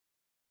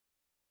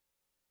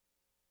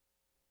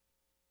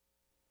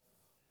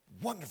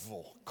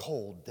Wonderful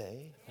cold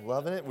day.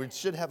 Loving it. We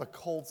should have a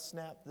cold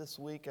snap this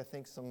week. I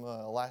think some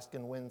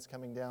Alaskan winds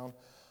coming down,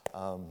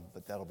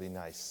 but that'll be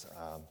nice.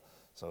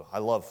 So I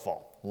love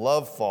fall.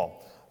 Love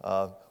fall.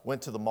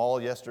 Went to the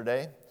mall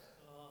yesterday.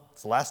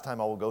 It's the last time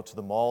I will go to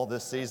the mall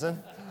this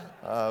season.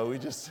 We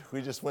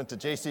just went to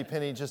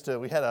JCPenney.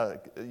 We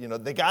had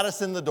they got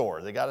us in the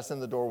door. They got us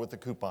in the door with the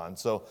coupon.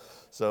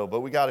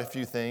 But we got a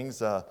few things.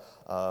 One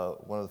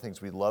of the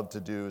things we love to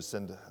do is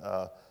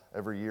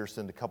every year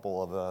send a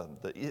couple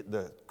of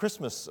the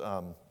Christmas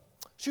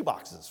shoe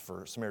boxes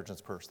for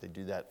Samaritan's Purse. They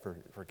do that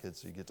for kids,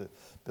 so you get to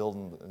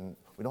build, and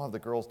we don't have the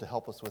girls to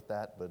help us with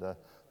that, but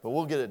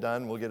we'll get it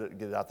done. We'll get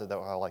it out there.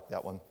 I like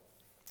that one.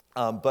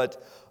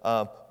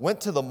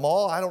 Went to the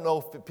mall. I don't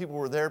know if people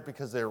were there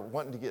because they're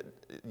wanting to get,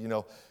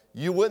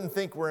 you wouldn't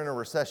think we're in a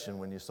recession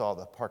when you saw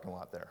the parking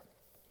lot there.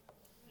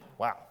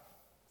 Wow.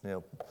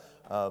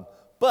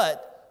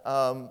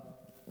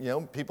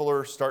 People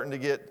are starting to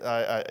get,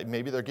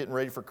 maybe they're getting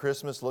ready for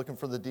Christmas, looking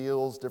for the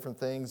deals, different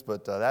things,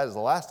 but that is the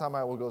last time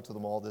I will go to the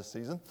mall this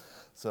season.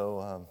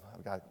 So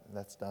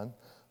that's done.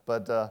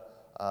 But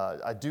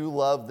I do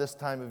love this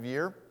time of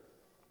year.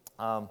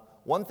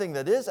 One thing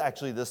that is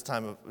actually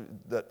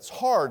that's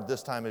hard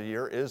this time of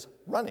year is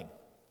running.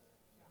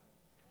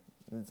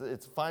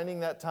 It's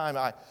finding that time.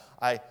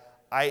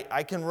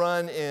 I can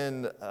run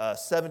in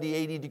 70,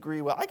 80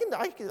 degree weather.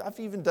 I've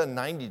even done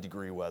 90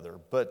 degree weather,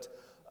 but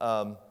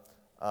I'm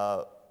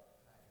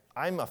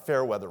a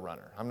fair weather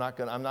runner. I'm not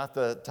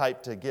the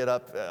type to get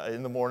up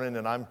in the morning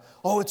and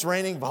it's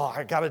raining,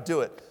 I got to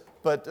do it.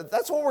 But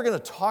that's what we're going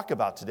to talk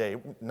about today.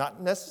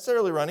 Not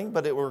necessarily running,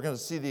 but we're going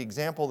to see the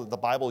example that the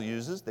Bible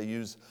uses. They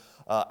use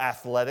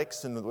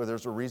athletics, and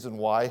there's a reason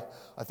why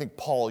I think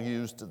Paul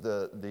used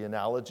the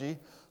analogy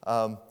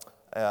of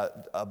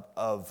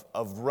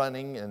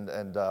running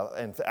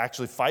and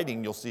actually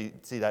fighting. You'll see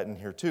that in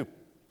here too.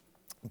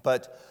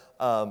 But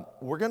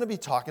we're going to be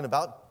talking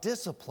about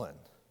discipline,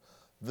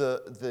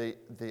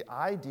 the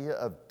idea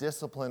of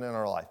discipline in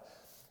our life.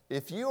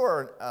 If you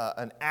are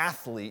an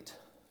athlete,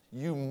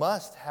 you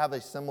must have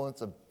a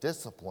semblance of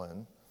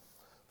discipline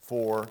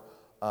for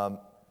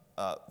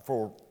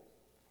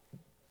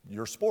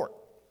your sport.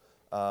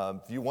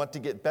 If you want to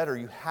get better,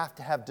 you have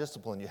to have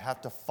discipline. You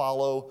have to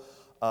follow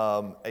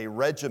a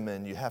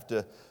regimen. You have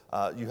to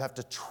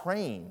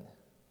train.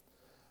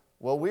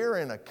 Well, we're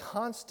in a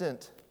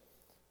constant.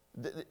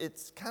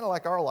 It's kind of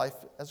like our life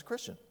as a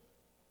Christian.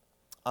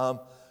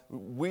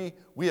 We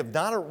have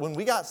not. When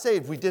we got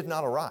saved, we did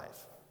not arrive.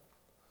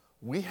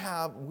 We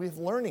have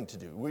learning to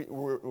do.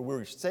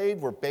 We're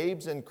saved. We're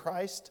babes in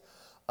Christ.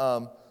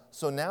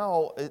 So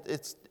now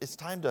it's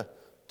time to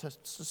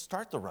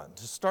start the run,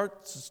 to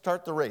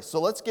start the race. So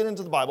let's get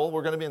into the Bible.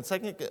 We're going to be in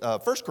 1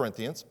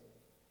 Corinthians,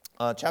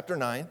 chapter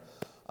 9,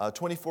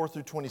 24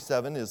 through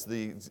 27 is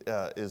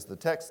the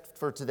text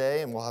for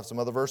today, and we'll have some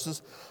other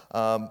verses.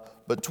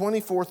 But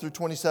 24 through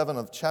 27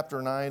 of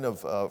chapter 9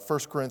 of 1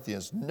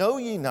 Corinthians. Know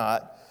ye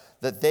not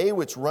that they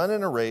which run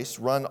in a race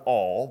run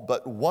all,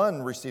 but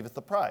one receiveth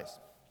the prize.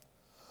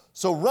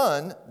 So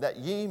run that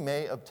ye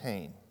may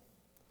obtain.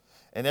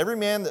 And every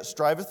man that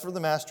striveth for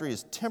the mastery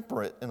is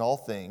temperate in all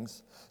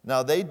things.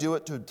 Now they do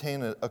it to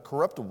obtain a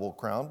corruptible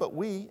crown, but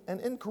we an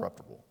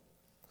incorruptible.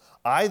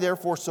 I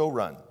therefore so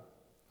run,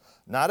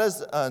 not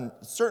as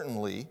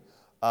uncertainly,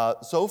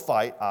 so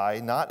fight I,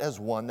 not as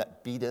one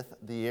that beateth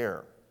the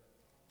air.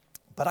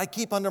 But I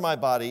keep under my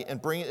body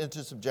and bring it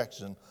into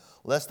subjection,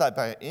 lest I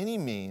by any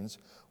means,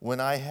 when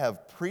I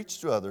have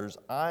preached to others,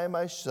 I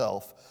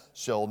myself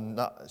shall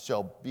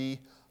be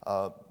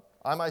a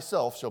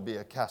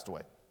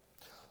castaway.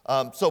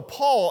 So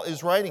Paul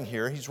is writing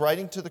here. He's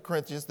writing to the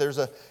Corinthians.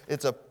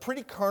 It's a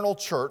pretty carnal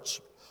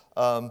church,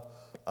 and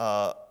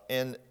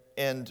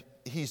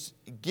he's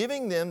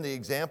giving them the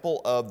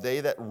example of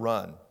they that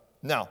run.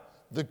 Now,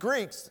 the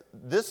Greeks.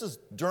 This is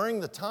during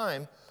the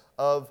time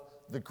of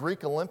the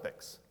Greek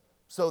Olympics,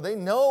 so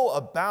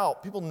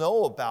people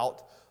know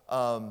about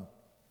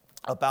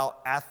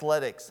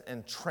athletics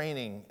and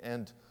training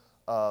and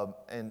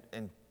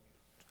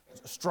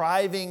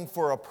striving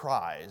for a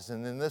prize.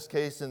 And in this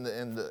case, in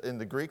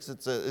the Greeks,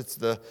 it's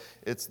the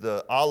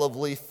olive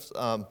leaf,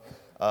 a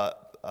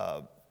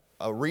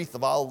wreath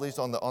of olive leaves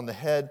on the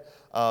head.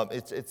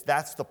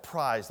 That's the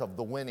prize of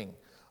the winning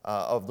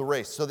of the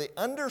race. So they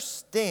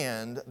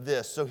understand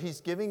this. So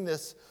he's giving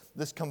this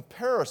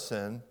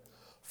comparison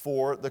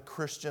for the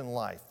Christian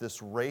life,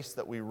 this race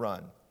that we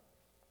run.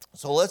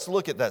 So let's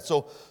look at that.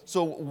 So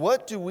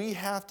what do we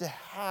have to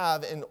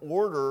have in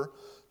order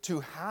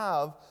to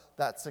have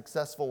that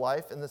successful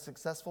life and the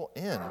successful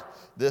end?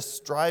 This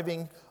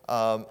striving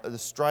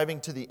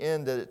to the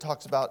end that it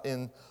talks about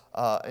in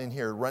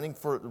here, running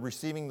for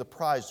receiving the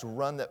prize, to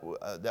run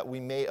that we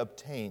may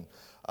obtain.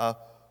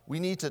 We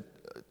need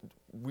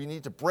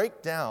to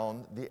break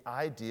down the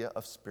idea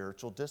of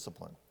spiritual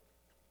discipline.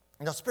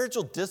 Now,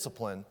 spiritual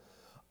discipline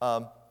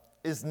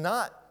is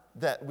not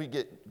that we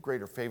get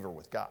greater favor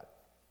with God.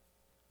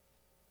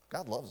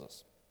 God loves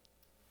us.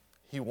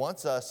 He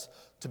wants us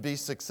to be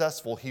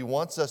successful. He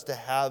wants us to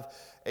have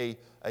a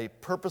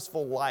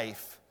purposeful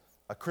life,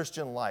 a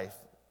Christian life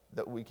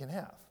that we can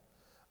have.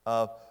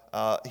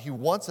 He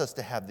wants us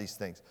to have these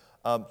things.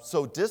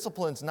 So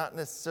discipline's not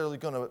necessarily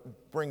going to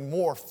bring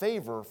more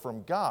favor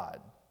from God,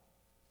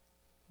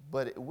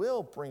 but it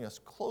will bring us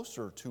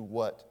closer to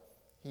what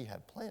he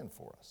had planned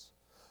for us.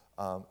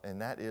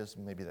 And that is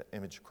maybe the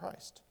image of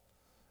Christ,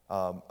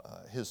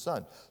 his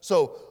son.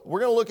 So we're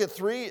going to look at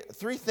three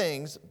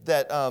things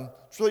that,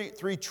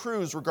 three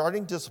truths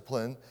regarding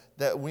discipline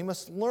that we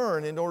must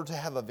learn in order to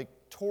have a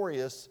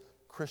victorious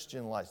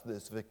Christian life,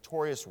 this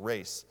victorious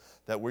race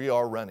that we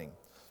are running.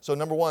 So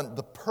number one,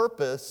 the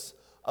purpose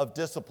of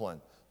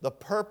discipline. The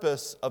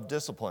purpose of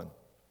discipline.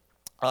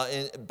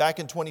 Back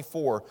in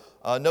 24,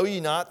 know ye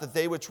not that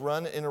they which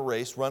run in a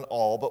race run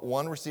all, but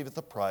one receiveth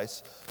the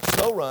prize,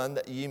 so run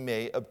that ye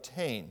may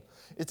obtain.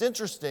 It's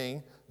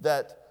interesting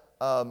that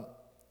the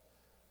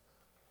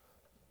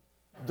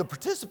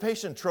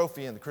participation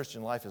trophy in the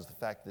Christian life is the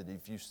fact that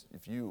if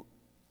you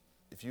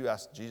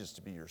ask Jesus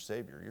to be your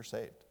Savior, you're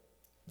saved.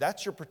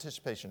 That's your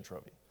participation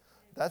trophy.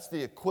 That's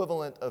the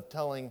equivalent of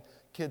telling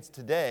kids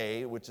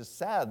today, which is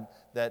sad,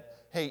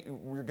 that, hey,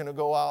 we're going to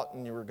go out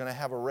and you're going to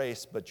have a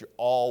race, but you're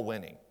all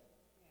winning.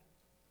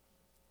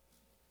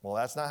 Well,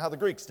 that's not how the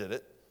Greeks did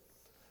it,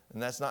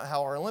 and that's not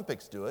how our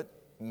Olympics do it.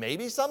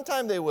 Maybe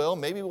sometime they will.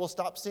 Maybe we'll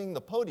stop seeing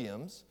the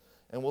podiums,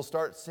 and we'll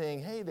start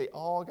seeing, hey, they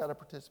all got a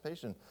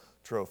participation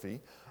trophy.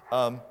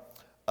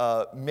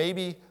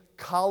 Maybe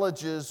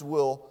colleges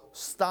will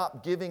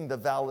stop giving the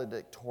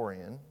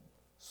valedictorian,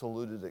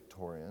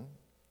 salutatorian,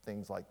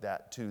 things like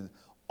that, to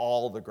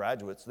all the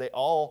graduates. The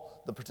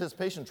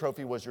participation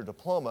trophy was your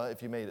diploma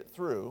if you made it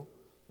through.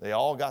 They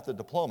all got the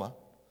diploma.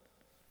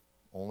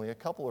 Only a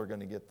couple are going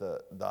to get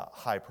the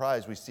high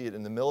prize. We see it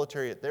in the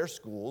military at their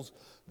schools,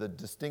 the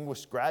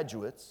distinguished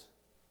graduates.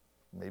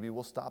 Maybe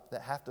we'll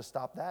have to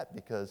stop that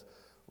because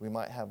we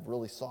might have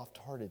really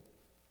soft-hearted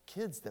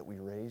kids that we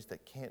raise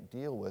that can't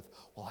deal with,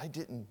 well,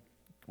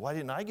 why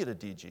didn't I get a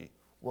DG?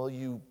 Well,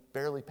 you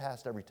barely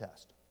passed every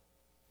test.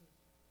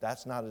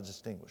 That's not a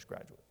distinguished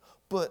graduate.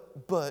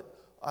 But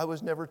I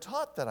was never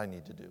taught that I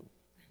need to do.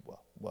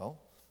 Well,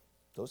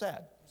 those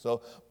add.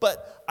 So,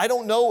 but I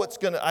don't know what's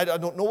going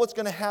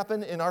to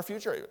happen in our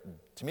future.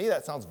 To me,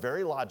 that sounds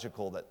very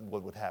logical that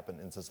what would happen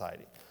in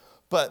society.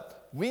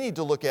 But we need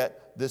to look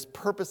at this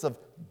purpose of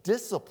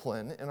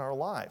discipline in our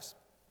lives.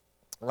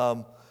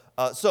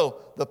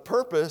 So the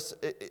purpose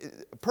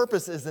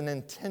is an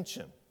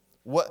intention.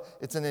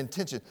 It's an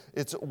intention.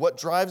 It's what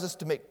drives us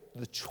to make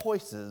the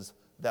choices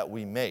that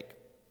we make.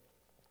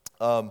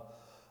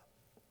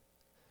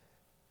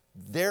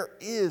 There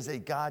is a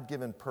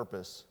God-given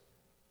purpose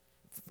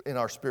in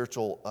our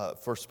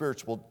for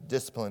spiritual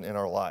discipline in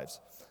our lives.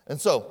 And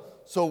so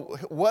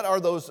what are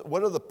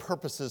the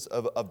purposes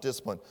of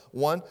discipline?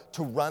 One,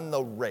 to run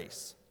the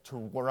race. To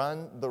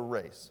run the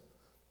race.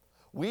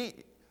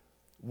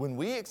 When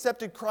we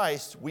accepted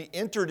Christ, we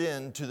entered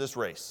into this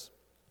race.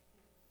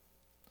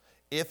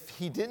 If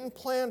he didn't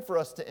plan for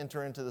us to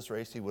enter into this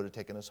race, he would have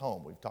taken us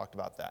home. We've talked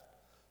about that.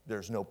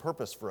 There's no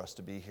purpose for us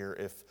to be here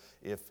if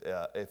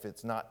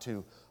it's not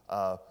to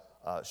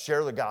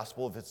share the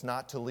gospel, if it's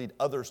not to lead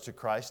others to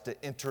Christ,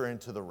 to enter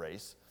into the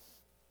race.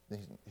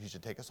 He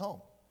should take us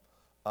home.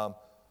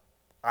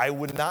 I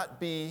would not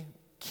be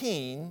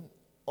keen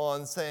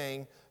on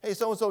saying, hey,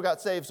 so-and-so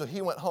got saved, so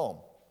he went home.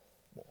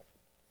 Well,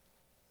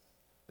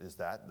 is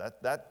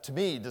that to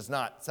me does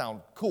not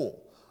sound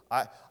cool.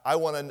 I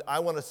want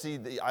to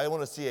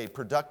see a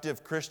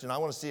productive Christian. I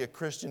want to see a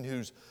Christian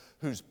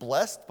who's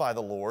blessed by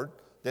the Lord.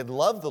 They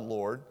love the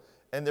Lord,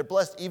 and they're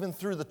blessed even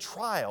through the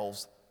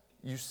trials.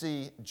 You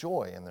see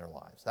joy in their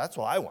lives. That's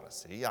what I want to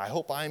see. I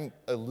hope I'm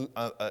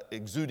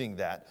exuding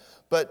that.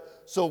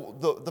 But so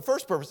the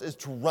first purpose is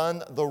to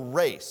run the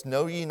race.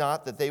 Know ye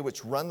not that they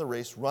which run the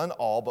race run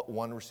all, but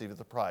one receiveth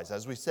the prize.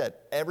 As we said,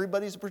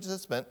 everybody's a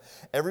participant.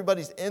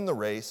 Everybody's in the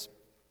race,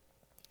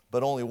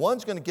 but only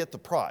one's going to get the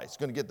prize,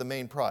 going to get the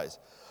main prize.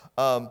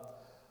 And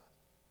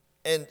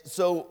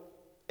so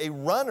a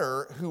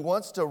runner who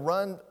wants to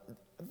run,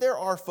 there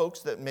are folks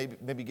that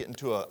maybe get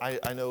into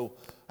I know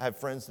I have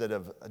friends that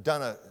have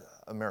done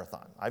a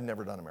marathon. I've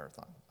never done a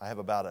marathon. I have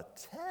about a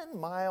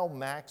 10-mile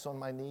max on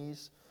my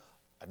knees.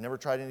 I've never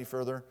tried any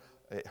further.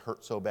 It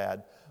hurt so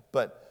bad.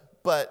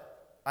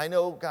 But I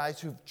know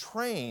guys who've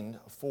trained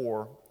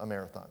for a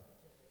marathon.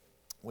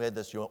 We had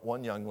this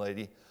one young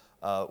lady,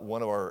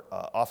 one of our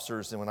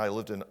officers, and when I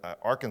lived in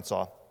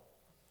Arkansas,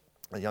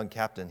 a young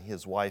captain,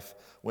 his wife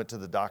went to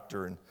the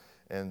doctor,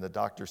 and the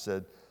doctor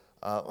said,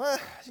 well,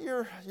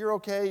 you're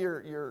okay.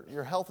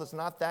 Your health is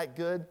not that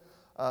good.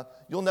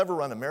 You'll never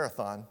run a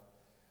marathon.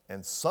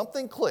 And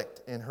something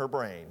clicked in her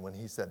brain when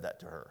he said that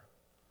to her.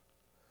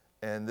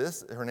 And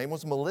her name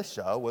was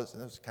Militia. It was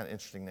a kind of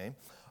interesting name.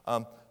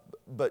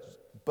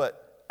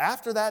 But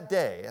after that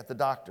day at the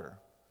doctor,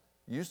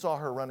 you saw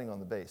her running on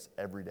the base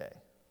every day.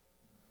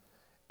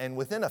 And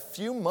within a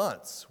few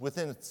months,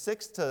 within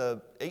 6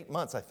 to 8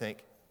 months, I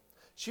think,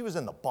 she was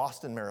in the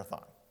Boston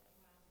Marathon.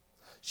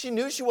 She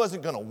knew she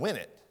wasn't going to win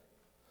it,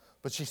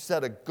 But she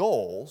set a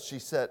goal,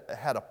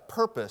 had a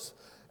purpose,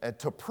 and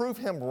to prove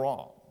him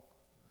wrong.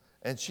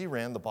 And she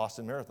ran the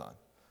Boston Marathon.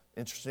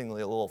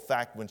 Interestingly, a little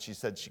fact, when she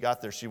said she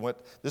got there,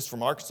 this is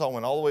from Arkansas,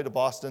 went all the way to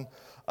Boston.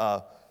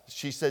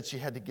 She said she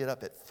had to get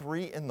up at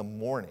 3 in the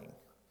morning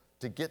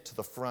to get to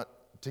the front,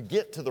 to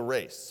get to the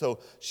race. So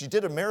she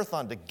did a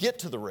marathon to get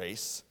to the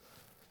race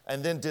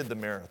and then did the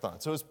marathon.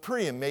 So it was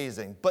pretty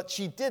amazing, but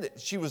she did it.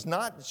 She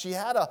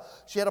had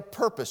a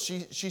purpose.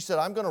 She said,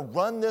 I'm going to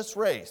run this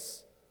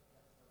race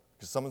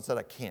because someone said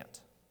I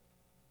can't.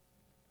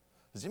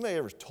 Has anybody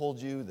ever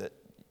told you that?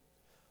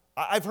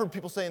 I've heard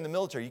people say in the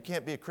military, you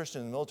can't be a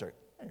Christian in the military.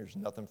 There's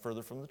nothing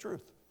further from the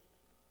truth.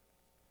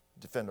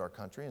 Defend our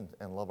country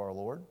and love our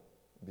Lord,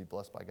 and be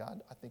blessed by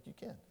God. I think you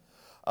can.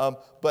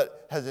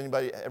 But has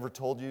anybody ever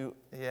told you,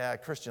 yeah,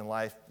 Christian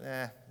life,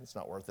 it's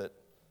not worth it?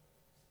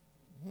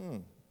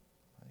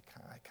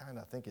 I kind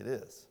of think it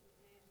is.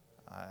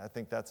 I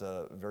think that's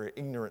a very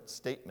ignorant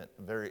statement,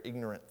 a very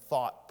ignorant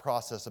thought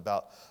process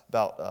about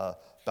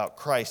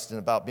Christ and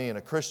about being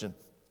a Christian.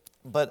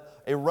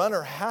 But a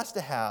runner has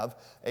to have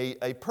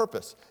a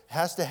purpose,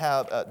 has to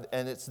have,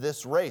 and it's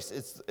this race.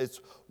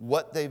 It's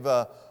what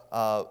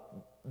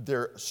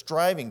they're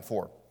striving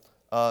for.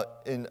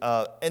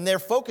 And their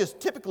focus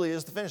typically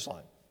is the finish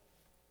line.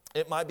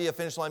 It might be a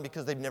finish line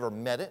because they've never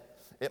met it.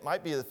 It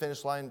might be the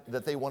finish line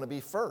that they want to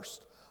be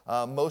first.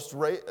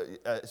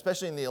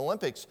 Especially in the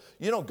Olympics,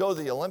 you don't go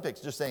to the Olympics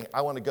just saying,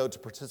 I want to go to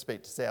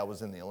participate to say I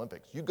was in the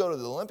Olympics. You go to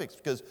the Olympics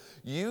because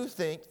you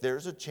think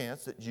there's a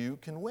chance that you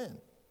can win.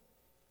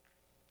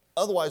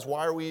 Otherwise,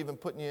 why are we even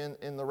putting you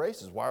in the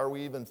races? Why are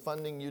we even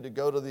funding you to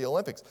go to the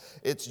Olympics?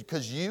 It's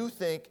because you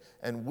think,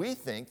 and we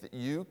think, that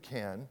you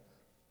can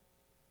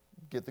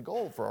get the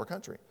gold for our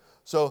country.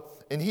 So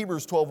in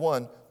Hebrews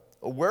 12:1,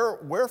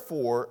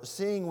 wherefore,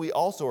 seeing we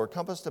also are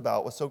compassed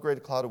about with so great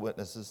a cloud of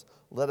witnesses,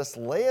 let us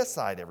lay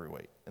aside every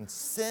weight and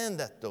sin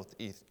that doth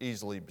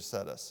easily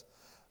beset us,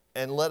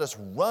 and let us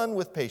run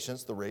with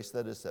patience the race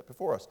that is set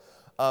before us.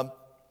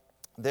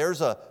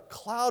 There's a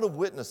cloud of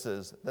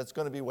witnesses that's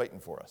going to be waiting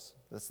for us.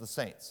 That's the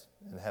saints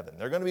in heaven.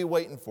 They're going to be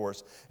waiting for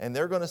us, and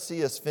they're going to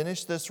see us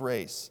finish this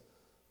race.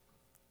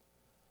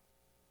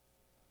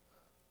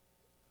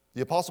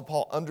 The Apostle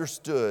Paul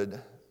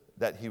understood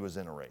that he was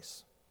in a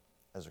race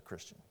as a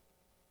Christian.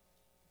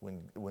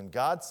 When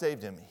God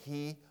saved him,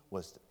 he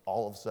was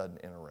all of a sudden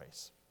in a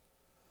race.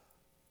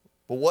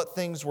 But what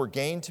things were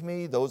gained to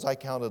me, those I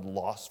counted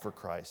loss for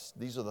Christ.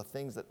 These are the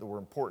things that were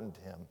important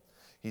to him.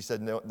 He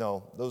said,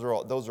 no, those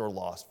are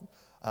lost.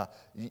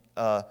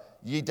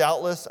 Ye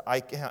doubtless, I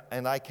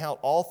count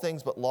all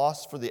things but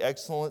loss for the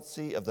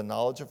excellency of the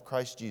knowledge of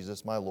Christ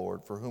Jesus, my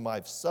Lord, for whom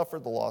I've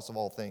suffered the loss of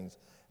all things,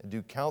 and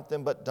do count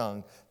them but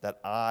dung, that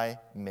I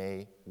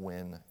may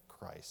win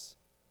Christ.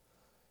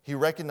 He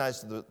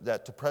recognized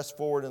that to press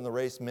forward in the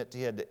race meant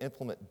he had to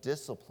implement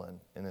discipline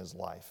in his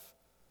life.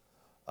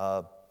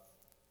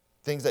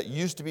 Things that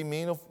used to be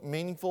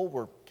meaningful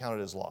were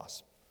counted as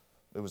loss.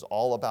 It was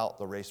all about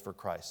the race for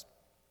Christ.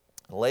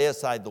 Lay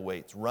aside the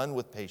weights. Run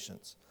with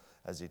patience,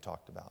 as he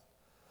talked about.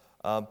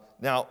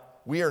 Now,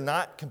 we are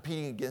not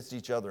competing against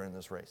each other in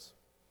this race.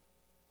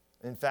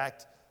 In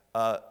fact,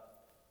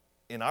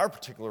 in our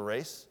particular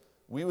race,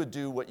 we would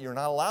do what you're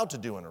not allowed to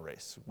do in a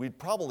race. We'd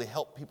probably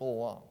help people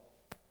along.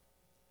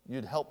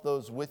 You'd help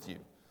those with you.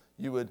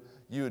 You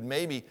would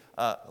maybe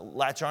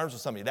latch arms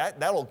with somebody.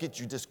 That'll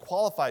get you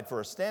disqualified for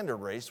a standard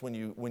race when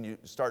you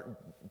start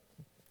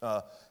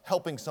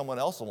helping someone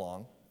else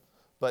along.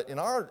 But in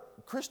our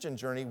Christian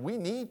journey, we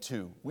need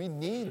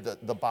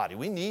the body.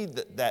 We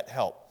need that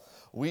help.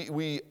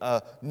 We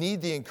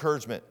need the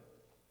encouragement.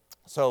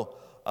 So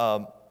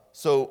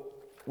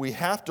we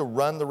have to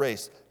run the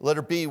race.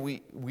 Letter B,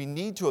 we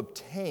need to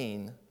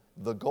obtain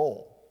the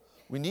goal.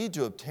 We need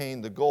to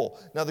obtain the goal.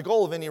 Now, the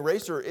goal of any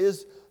racer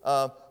is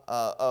of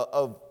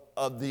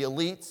the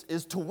elites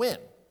is to win.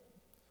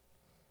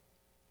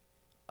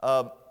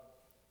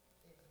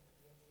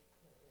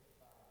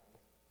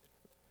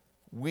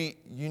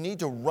 You need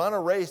to run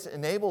a race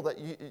enable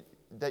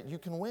that you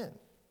can win.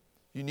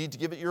 You need to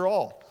give it your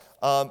all.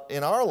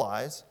 In our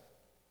lives,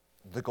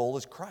 the goal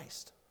is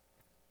Christ.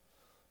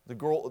 The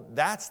goal,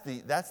 that's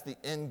the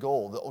end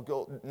goal. The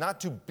goal,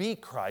 not to be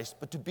Christ,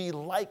 but to be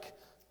like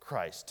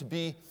Christ. To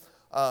be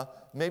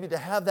maybe to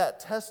have that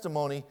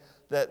testimony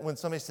that when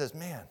somebody says,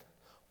 "Man,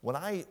 when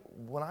I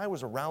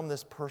was around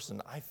this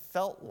person, I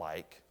felt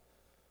like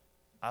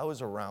I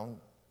was around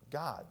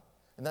God."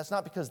 And that's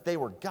not because they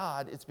were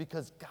God, it's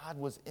because God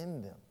was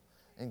in them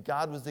and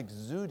God was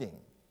exuding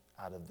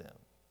out of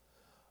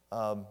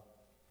them.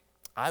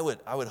 I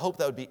would hope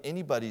that would be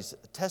anybody's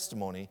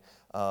testimony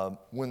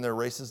when their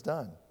race is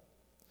done.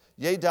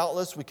 Yea,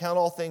 doubtless, we count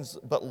all things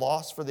but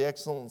loss for the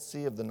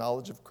excellency of the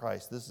knowledge of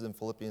Christ. This is in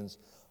Philippians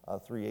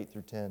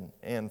 3:8-10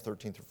 and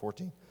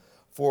 13-14.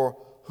 For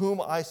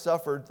whom I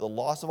suffered the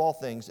loss of all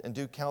things and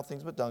do count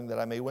things but dung, that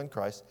I may win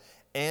Christ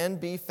and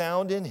be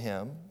found in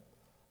him.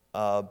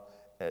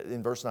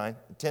 In verse 9,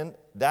 10,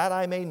 that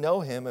I may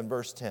know him in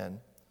verse 10,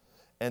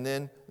 And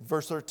then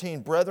verse 13,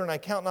 brethren, I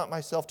count not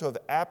myself to have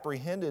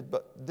apprehended,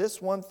 but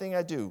this one thing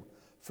I do,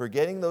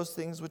 forgetting those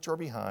things which are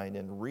behind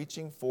and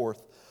reaching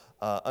forth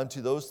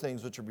unto those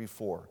things which are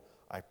before.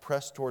 I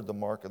press toward the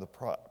mark of the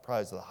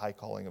prize of the high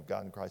calling of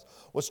God in Christ.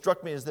 What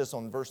struck me is this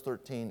on verse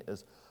 13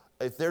 is,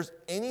 if there's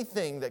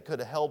anything that could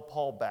have held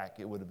Paul back,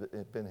 it would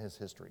have been his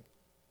history.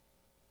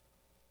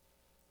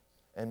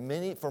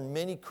 And for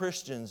many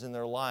Christians in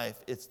their life,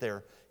 it's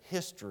their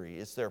history,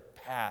 it's their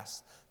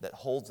past that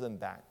holds them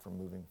back from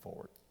moving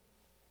forward.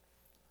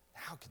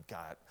 How could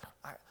God,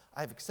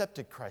 I've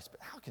accepted Christ, but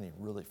how can he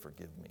really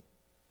forgive me?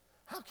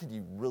 How can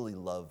he really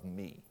love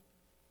me?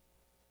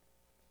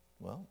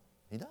 Well,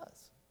 he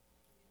does.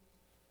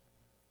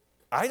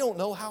 I don't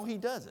know how he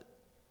does it.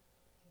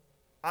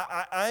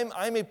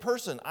 I'm a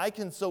person, I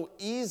can so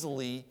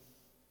easily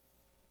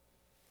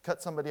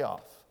cut somebody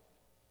off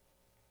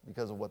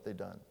because of what they've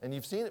done. And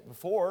you've seen it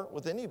before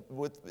with any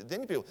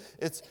people.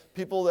 It's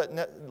people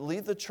that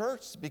leave the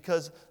church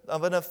because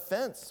of an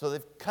offense. So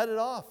they've cut it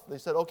off. They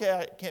said, okay,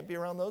 I can't be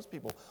around those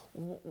people.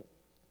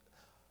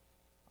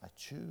 I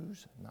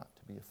choose not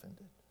to be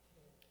offended.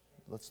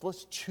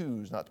 Let's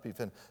choose not to be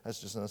offended.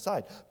 That's just an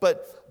aside.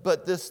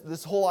 But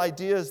this whole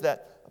idea is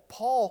that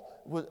Paul,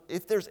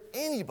 if there's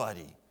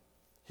anybody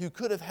who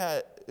could have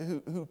had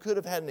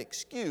an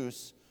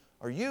excuse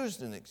or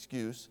used an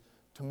excuse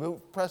to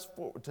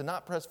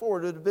not press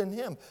forward, it would have been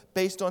him,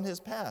 based on his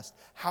past.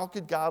 How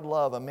could God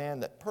love a man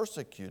that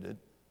persecuted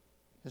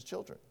his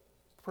children,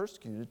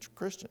 persecuted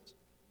Christians?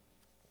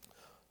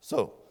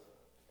 So,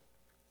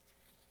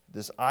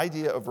 this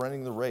idea of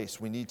running the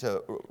race, we need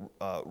to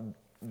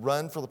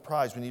run for the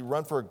prize. We need to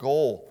run for a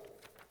goal.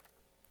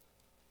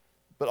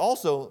 But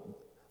also,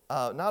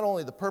 not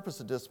only the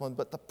purpose of discipline,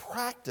 but the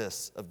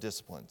practice of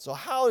discipline. So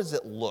how does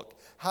it look?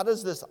 How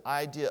does this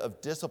idea of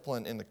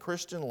discipline in the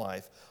Christian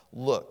life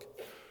look?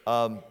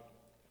 In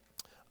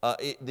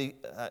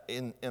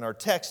our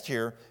text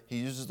here, he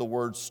uses the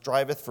word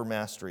striveth for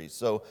mastery.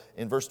 So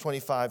in verse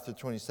 25 through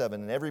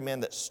 27, and every man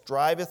that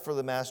striveth for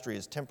the mastery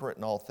is temperate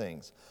in all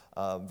things.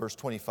 Verse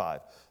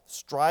 25,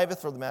 striveth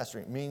for the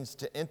mastery means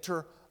to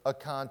enter a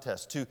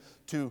contest,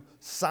 to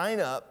sign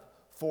up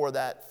for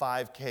that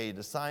 5K,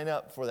 to sign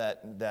up for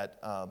that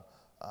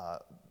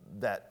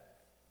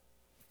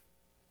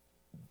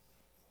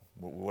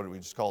what do we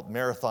just call it,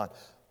 marathon,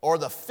 or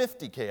the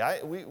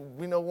 50K.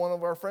 We know one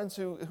of our friends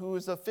who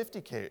is a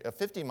 50K, a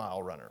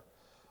 50-mile runner.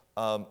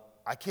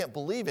 I can't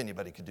believe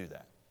anybody could do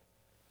that.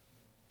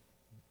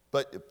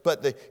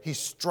 But he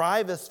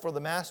striveth for the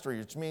mastery,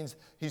 which means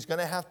he's going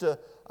to have to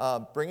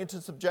bring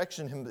into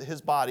subjection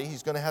his body.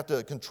 He's going to have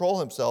to control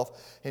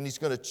himself, and he's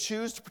going to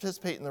choose to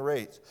participate in the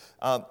race.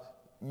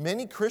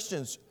 Many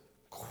Christians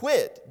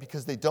quit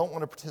because they don't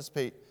want to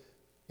participate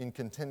in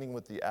contending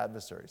with the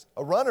adversaries.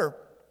 A runner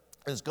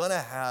is going to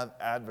have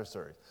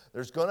adversaries.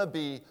 There's going to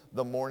be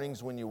the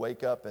mornings when you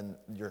wake up and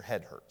your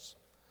head hurts,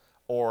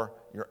 or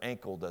your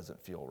ankle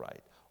doesn't feel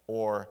right,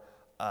 or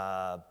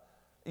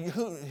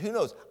who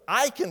knows?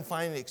 I can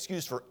find an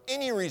excuse for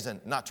any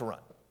reason not to run.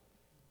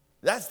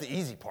 That's the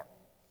easy part.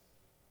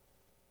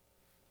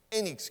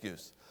 Any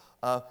excuse.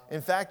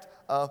 In fact,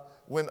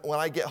 when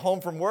I get home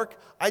from work,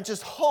 I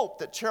just hope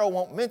that Cheryl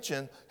won't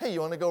mention, hey,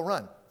 you want to go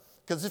run?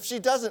 Because if she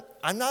doesn't,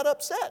 I'm not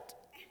upset.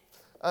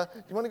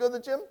 You want to go to the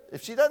gym?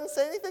 If she doesn't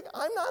say anything,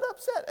 I'm not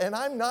upset, and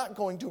I'm not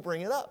going to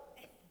bring it up.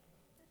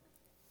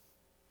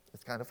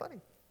 It's kind of funny.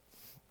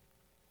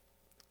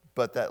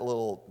 But that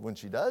little, when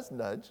she does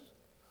nudge,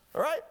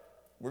 all right,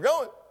 we're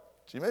going.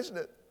 She mentioned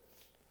it.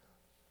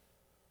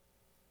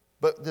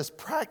 But this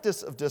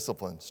practice of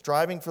discipline,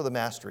 striving for the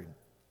mastery,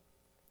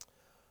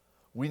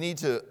 we need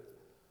to,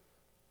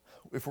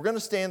 if we're going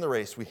to stay in the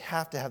race, we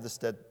have to have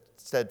the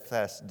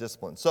steadfast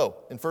discipline. So,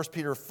 in 1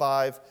 Peter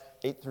 5,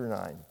 8 through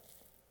 9,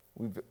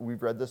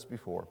 we've read this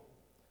before.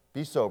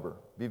 Be sober,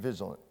 be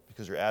vigilant,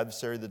 because your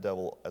adversary, the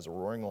devil, as a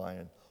roaring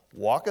lion,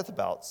 walketh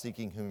about,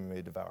 seeking whom he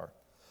may devour,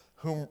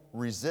 whom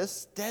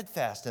resist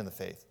steadfast in the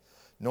faith,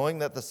 knowing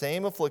that the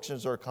same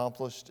afflictions are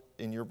accomplished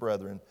in your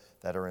brethren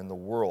that are in the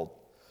world.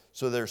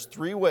 So there's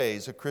three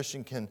ways a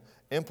Christian can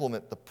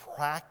implement the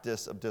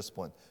practice of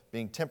discipline.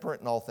 Being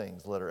temperate in all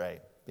things, letter A.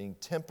 Being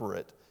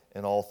temperate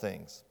in all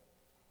things.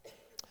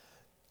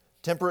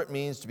 Temperate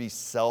means to be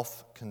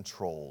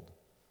self-controlled.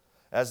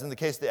 As in the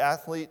case of the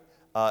athlete,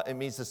 it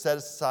means to set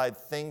aside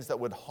things that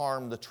would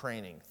harm the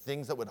training,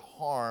 things that would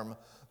harm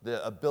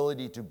the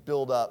ability to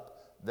build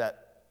up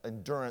that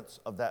endurance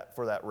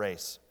for that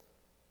race.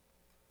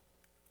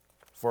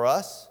 For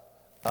us,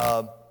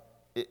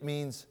 it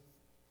means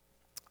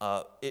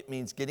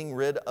getting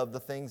rid of the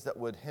things that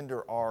would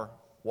hinder our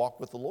walk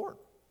with the Lord.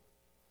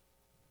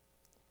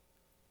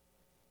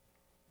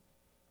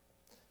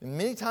 And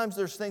many times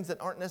there's things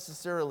that aren't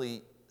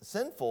necessarily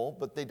sinful,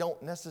 but they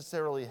don't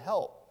necessarily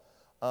help.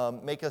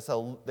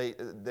 They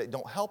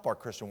don't help our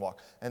Christian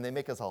walk, and they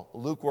make us a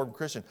lukewarm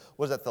Christian.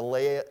 Was that the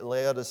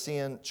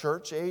Laodicean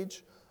church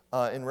age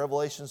in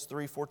Revelations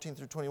 3, 14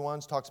 through 21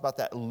 talks about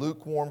that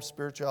lukewarm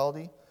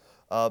spirituality.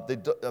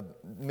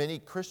 Many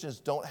Christians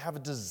don't have a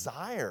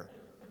desire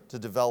to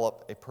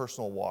develop a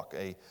personal walk,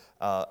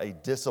 a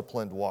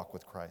disciplined walk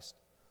with Christ.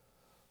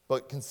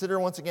 But consider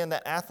once again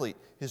that athlete.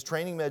 His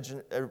training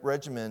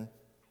regimen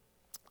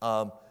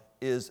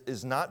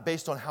is not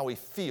based on how he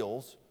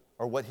feels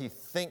or what he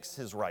thinks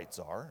his rights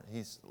are.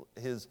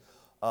 His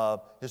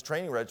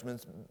training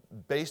regimen's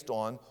based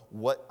on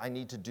what I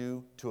need to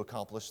do to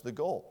accomplish the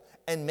goal.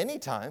 And many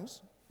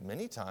times,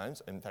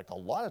 in fact, a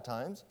lot of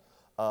times,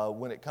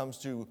 when it comes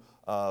to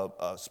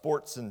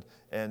sports and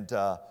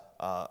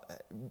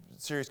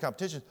serious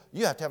competitions,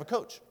 you have to have a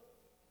coach.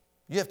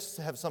 You have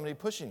to have somebody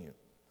pushing you.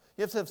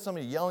 You have to have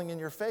somebody yelling in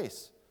your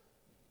face.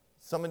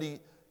 Somebody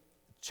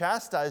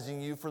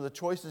chastising you for the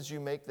choices you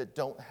make that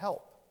don't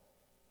help.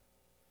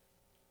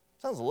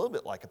 Sounds a little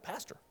bit like a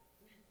pastor.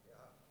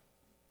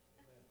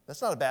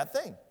 That's not a bad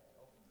thing.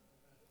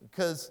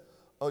 Because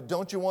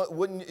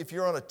if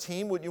you're on a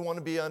team, wouldn't you want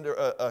to be under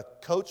a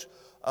coach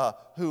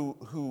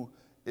who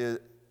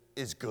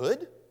is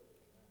good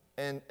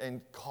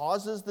and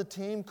causes the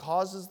team,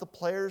 causes the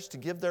players to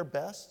give their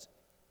best?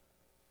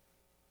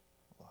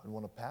 Well, I'd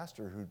want a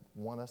pastor who'd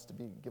want us to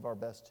give our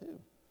best too.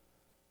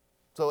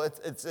 So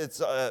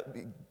it's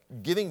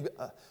giving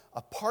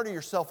a part of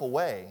yourself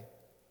away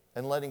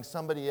and letting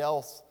somebody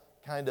else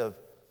kind of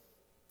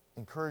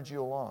encourage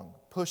you along,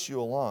 push you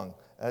along.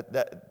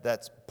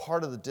 That's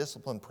part of the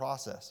discipline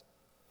process.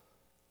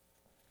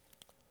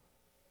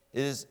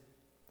 It is,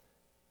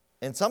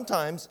 and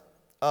sometimes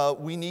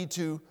we need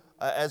to,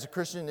 as a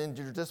Christian in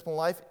your discipline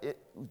life,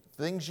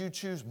 things you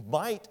choose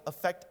might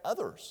affect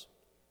others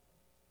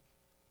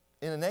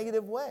in a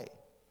negative way.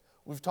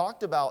 We've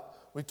talked about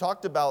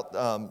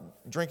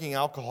drinking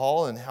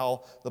alcohol and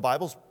how the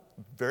Bible's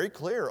very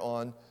clear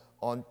on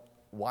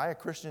why a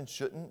Christian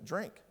shouldn't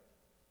drink.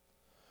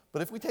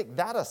 But if we take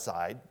that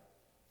aside,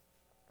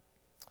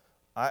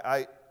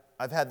 I've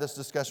had this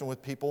discussion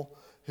with people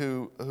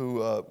who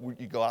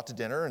you go out to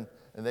dinner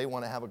and they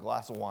want to have a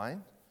glass of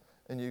wine,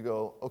 and you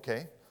go,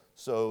 okay,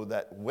 so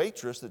that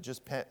waitress that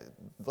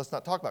let's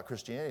not talk about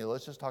Christianity,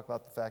 let's just talk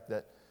about the fact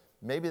that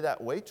maybe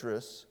that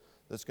waitress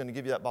that's going to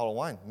give you that bottle of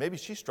wine, maybe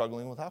she's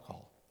struggling with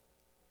alcohol.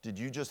 Did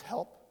you just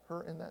help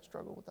her in that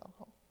struggle with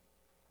alcohol?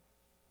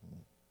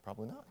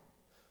 Probably not.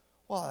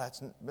 Well,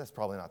 that's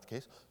probably not the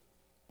case,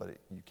 but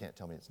you can't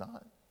tell me it's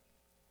not.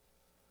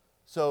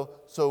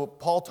 So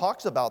Paul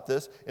talks about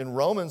this in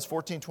Romans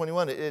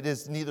 14:21. It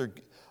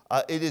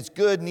is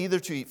good neither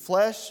to eat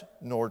flesh,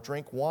 nor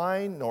drink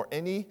wine, nor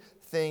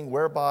anything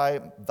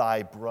whereby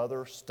thy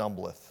brother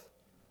stumbleth,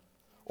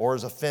 or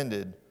is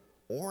offended,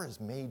 or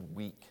is made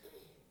weak.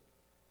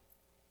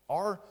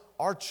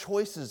 Our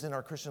choices in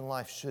our Christian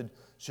life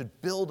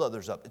should build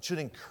others up. It should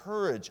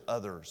encourage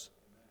others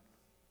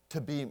to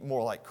be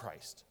more like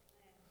Christ.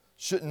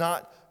 Should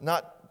not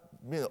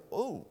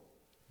oh,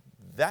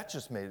 that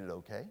just made it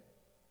okay.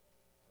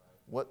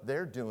 What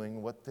they're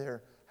doing,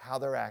 how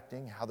they're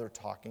acting, how they're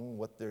talking,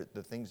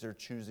 the things they're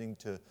choosing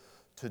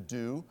to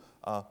do,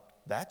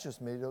 that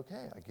just made it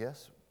okay, I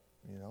guess,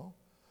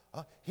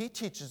 he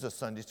teaches a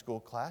Sunday school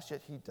class,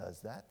 yet he does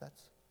that.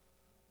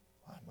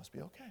 It must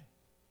be okay.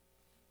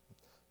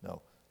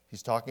 No,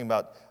 he's talking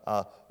about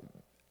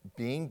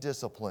being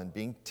disciplined,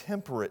 being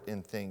temperate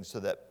in things so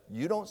that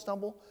you don't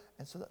stumble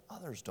and so that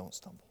others don't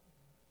stumble.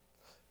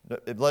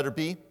 Letter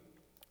B,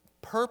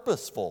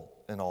 purposeful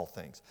in all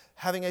things.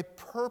 Having a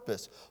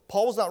purpose.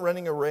 Paul was not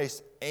running a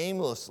race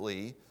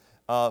aimlessly,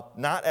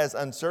 not as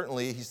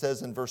uncertainly. He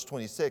says in verse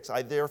 26,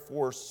 I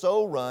therefore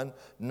so run,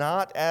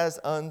 not as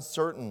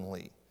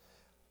uncertainly.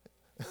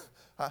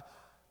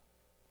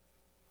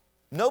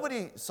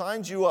 Nobody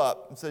signs you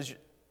up and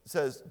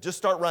says just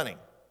start running.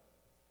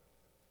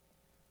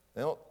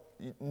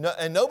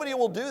 And nobody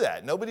will do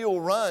that. Nobody will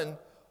run.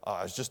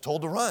 I was just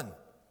told to run.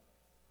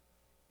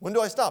 When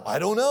do I stop? I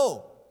don't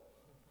know.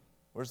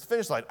 Where's the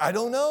finish line? I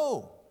don't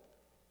know.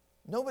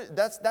 Nobody.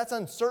 That's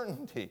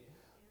uncertainty.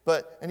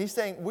 And he's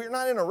saying we're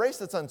not in a race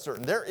that's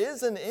uncertain. There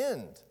is an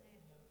end.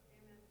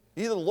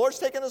 Either the Lord's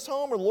taking us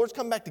home or the Lord's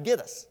coming back to get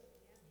us.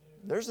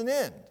 There's an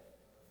end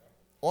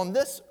on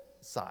this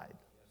side.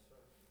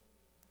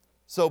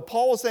 So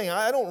Paul was saying,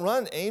 I don't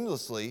run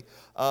aimlessly.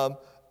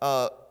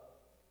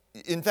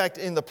 In fact,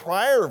 in the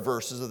prior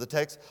verses of the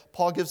text,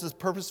 Paul gives his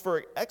purpose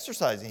for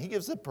exercising. He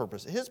gives his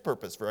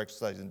purpose for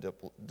exercising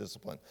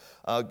discipline.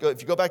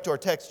 If you go back to our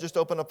text, just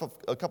open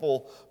up a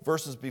couple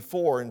verses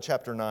before in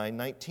chapter 9,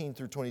 19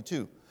 through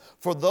 22.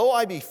 For though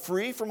I be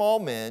free from all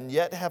men,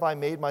 yet have I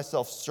made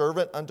myself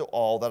servant unto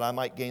all, that I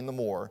might gain the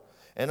more.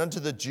 And unto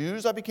the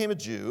Jews I became a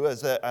Jew,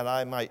 and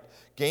I might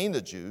gain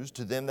the Jews.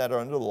 To them that are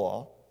under the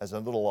law, as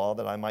under the law,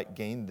 that I might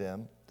gain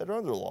them that are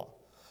under the law.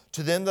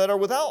 To them that are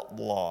without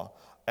the law,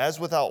 as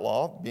without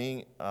law,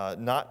 being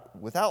not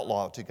without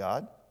law to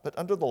God, but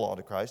under the law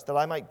to Christ, that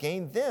I might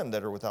gain them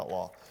that are without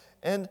law.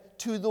 And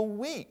to the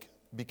weak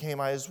became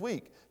I as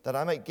weak, that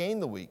I might gain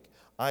the weak.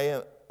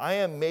 I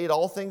am made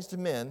all things to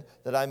men,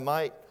 that I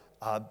might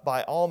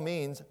by all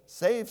means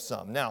save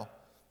some. Now,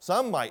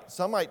 some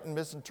might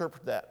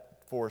misinterpret that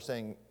for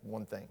saying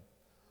one thing.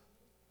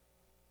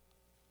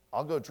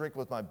 I'll go drink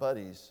with my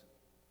buddies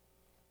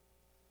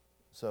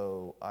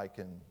so I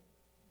can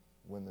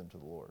win them to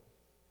the Lord.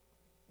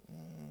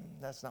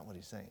 That's not what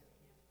he's saying.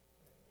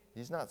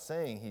 He's not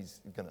saying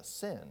he's going to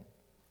sin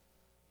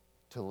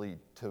to lead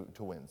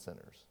to win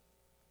sinners.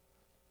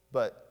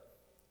 But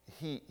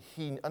he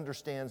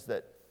understands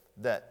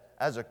that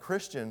as a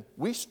Christian,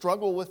 we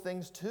struggle with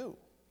things too.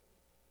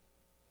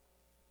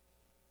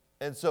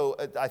 And so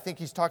I think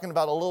he's talking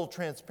about a little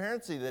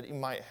transparency that he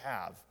might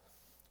have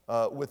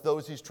with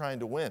those he's trying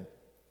to win.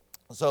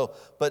 So,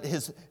 but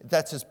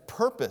that's his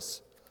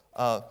purpose.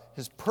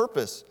 His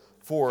purpose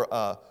for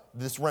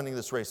running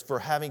this race, for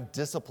having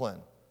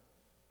discipline.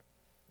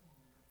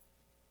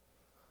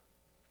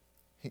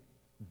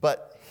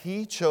 But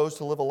he chose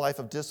to live a life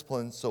of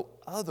discipline so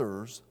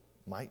others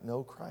might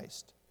know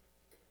Christ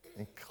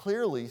and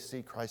clearly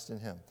see Christ in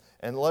him.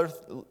 And let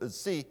us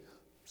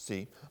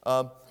see,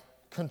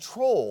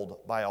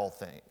 controlled by all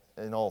things.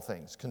 In all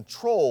things,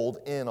 controlled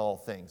in all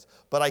things.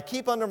 But I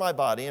keep under my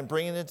body and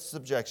bring it into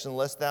subjection,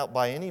 lest thou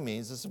by any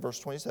means, this is verse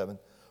 27,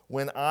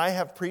 when I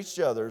have preached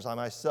to others, I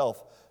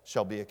myself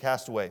shall be a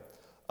castaway.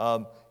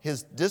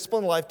 His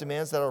disciplined life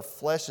demands that our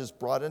flesh is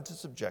brought into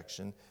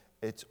subjection.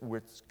 It's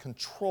with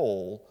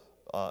control.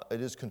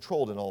 It is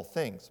controlled in all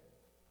things.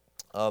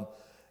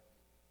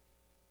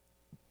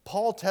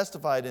 Paul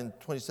testified in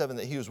 27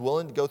 that he was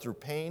willing to go through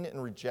pain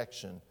and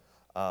rejection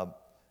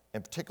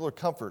and particular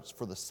comforts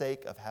for the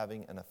sake of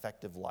having an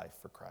effective life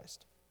for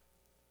Christ.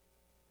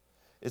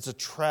 It's a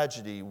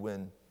tragedy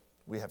when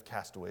we have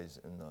castaways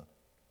in the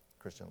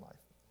Christian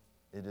life.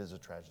 It is a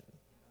tragedy.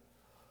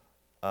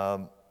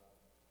 But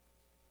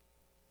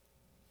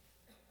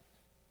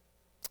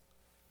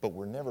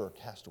we're never a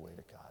castaway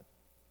to God.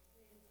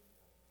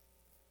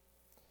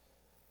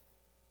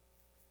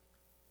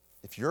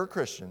 If you're a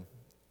Christian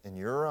and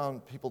you're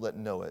around people that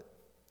know it,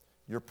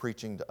 you're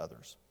preaching to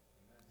others.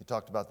 He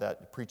talked about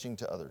that, preaching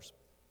to others.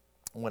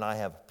 When I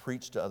have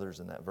preached to others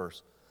in that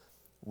verse.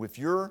 If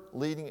you're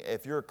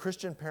a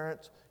Christian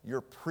parent, you're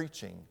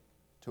preaching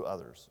to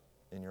others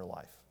in your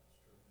life.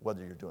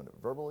 Whether you're doing it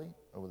verbally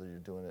or whether you're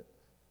doing it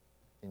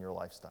in your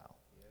lifestyle.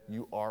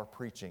 You are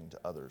preaching to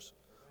others.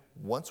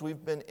 Once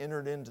we've been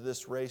entered into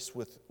this race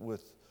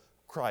with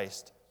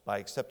Christ, by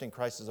accepting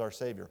Christ as our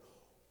Savior,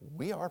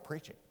 we are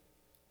preaching.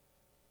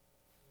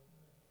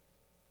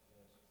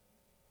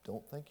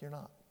 Don't think you're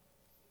not.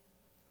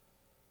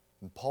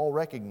 And Paul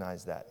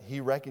recognized that.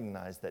 He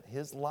recognized that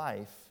his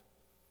life,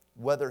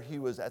 whether he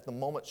was at the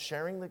moment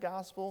sharing the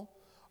gospel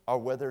or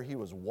whether he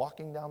was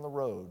walking down the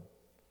road,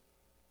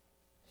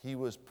 he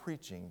was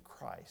preaching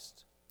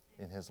Christ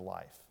in his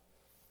life.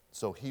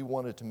 So he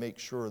wanted to make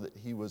sure that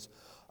he was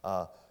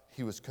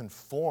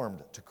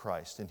conformed to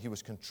Christ and he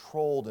was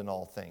controlled in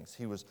all things.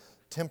 He was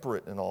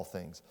temperate in all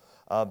things.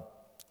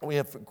 We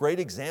have great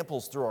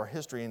examples through our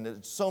history, and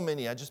there's so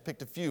many. I just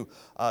picked a few.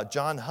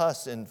 John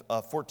Huss, he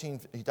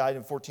died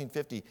in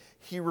 1450.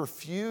 He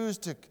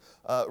refused to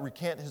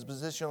recant his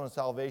position on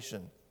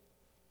salvation.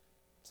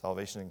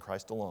 Salvation in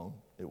Christ alone.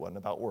 It wasn't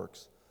about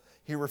works.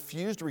 He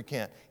refused to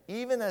recant,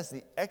 even as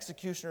the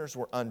executioners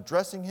were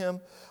undressing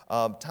him,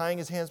 tying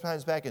his hands behind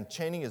his back, and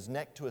chaining his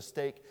neck to a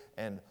stake,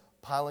 and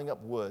piling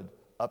up wood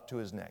up to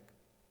his neck.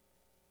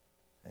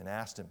 And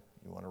asked him,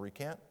 "You want to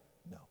recant?"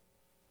 No.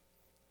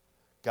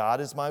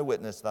 God is my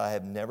witness that I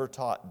have never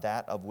taught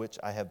that of which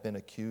I have been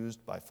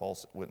accused by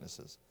false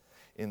witnesses.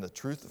 In the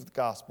truth of the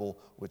gospel,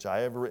 which I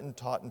have written,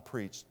 taught, and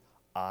preached,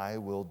 I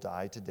will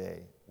die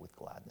today with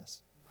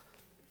gladness.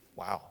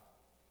 Wow.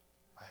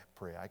 I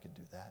pray I could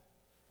do that.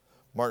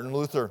 Martin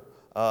Luther,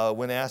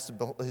 when asked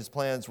his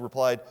plans,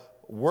 replied,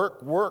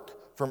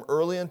 work from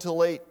early until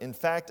late. In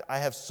fact, I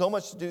have so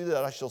much to do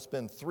that I shall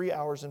spend 3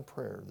 hours in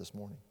prayer this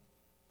morning.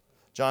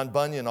 John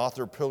Bunyan,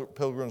 author of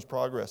Pilgrim's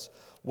Progress,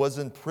 was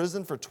in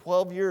prison for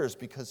 12 years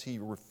because he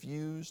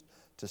refused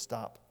to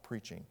stop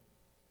preaching.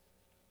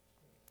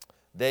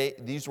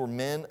 These were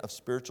men of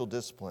spiritual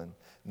discipline,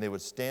 and they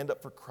would stand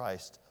up for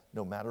Christ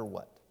no matter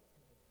what.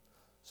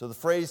 So the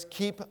phrase,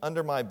 keep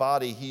under my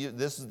body,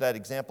 this is that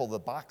example of the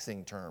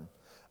boxing term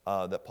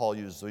that Paul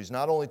uses. So he's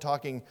not only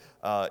talking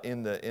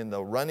in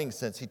the running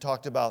sense, he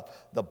talked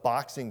about the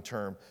boxing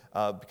term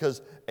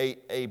because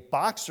a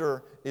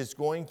boxer is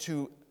going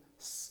to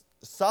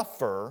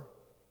suffer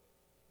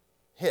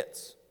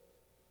hits.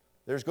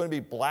 There's going to be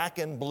black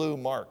and blue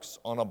marks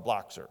on a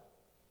boxer.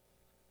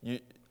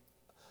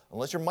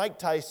 Unless you're Mike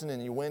Tyson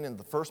and you win in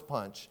the first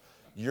punch,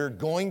 you're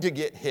going to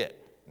get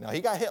hit. Now, he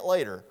got hit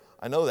later.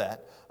 I know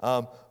that.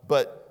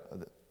 But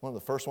one of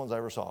the first ones I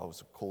ever saw, it was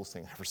the coolest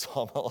thing I ever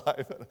saw in my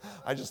life.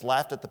 I just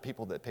laughed at the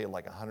people that paid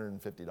like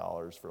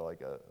 $150 for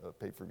like a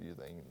pay-per-view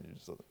thing. And you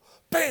just,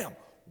 bam!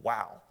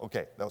 Wow.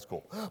 Okay, that was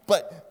cool.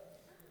 But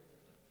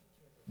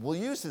we'll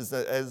use his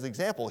as an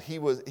example.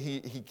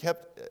 He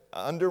kept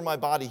under my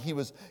body. He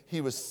was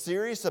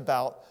serious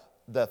about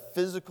the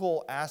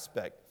physical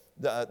aspect,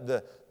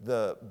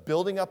 the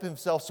building up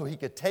himself so he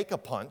could take a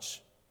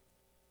punch,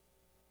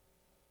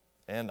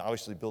 and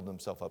obviously build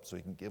himself up so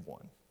he can give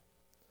one.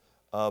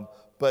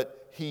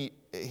 But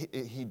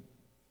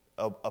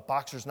a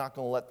boxer's not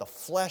going to let the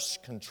flesh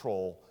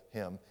control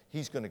him,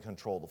 he's going to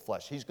control the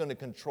flesh. He's going to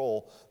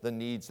control the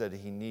needs that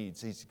he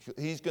needs.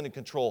 He's going to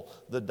control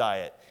the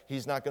diet.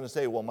 He's not going to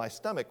say, well, my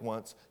stomach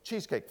wants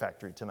Cheesecake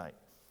Factory tonight.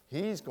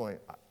 He's going,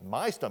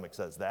 my stomach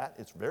says that.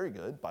 It's very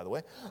good, by the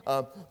way.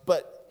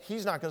 But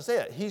he's not going to say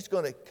that. He's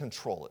going to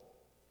control it.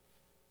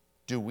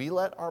 Do we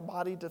let our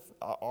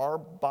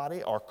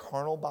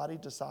carnal body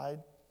decide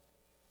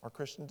our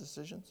Christian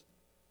decisions?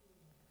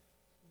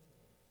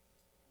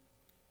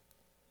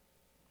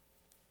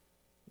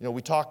 You know,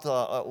 we talked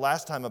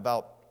last time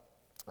about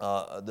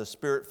the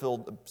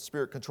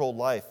Spirit-controlled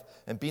life.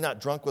 And be not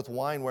drunk with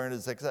wine wherein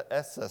is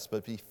excess,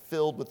 but be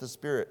filled with the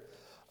Spirit.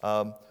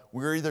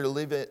 We're either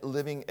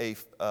living a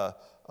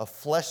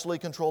fleshly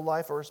controlled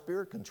life or a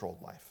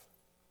Spirit-controlled life.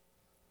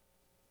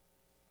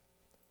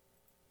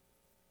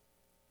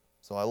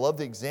 So I love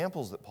the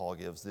examples that Paul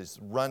gives, this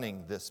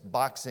running, this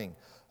boxing.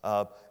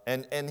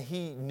 And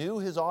he knew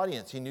his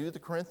audience. He knew the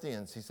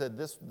Corinthians. He said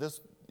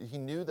he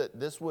knew that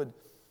this would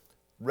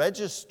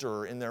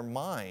register in their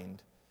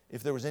mind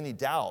if there was any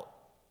doubt.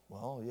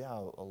 Well, yeah,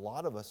 a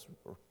lot of us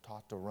are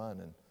taught to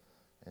run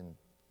and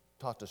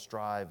taught to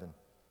strive,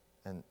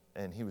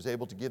 and he was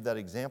able to give that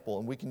example,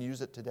 and we can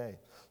use it today.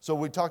 So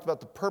we talked about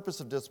the purpose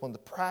of discipline, the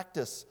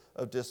practice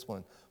of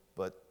discipline,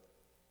 but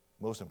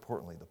most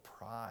importantly, the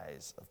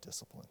prize of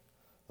discipline.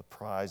 The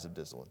prize of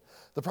discipline.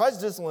 The prize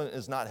of discipline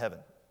is not heaven.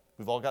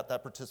 We've all got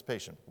that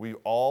participation.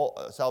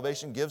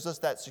 Salvation gives us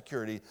that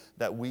security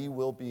that we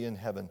will be in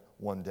heaven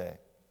one day.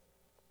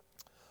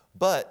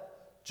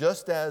 But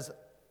just as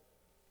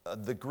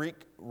the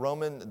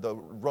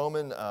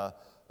Roman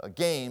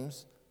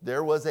games,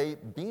 there was a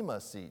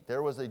bema seat.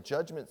 There was a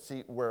judgment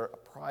seat where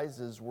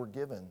prizes were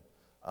given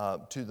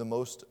to the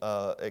most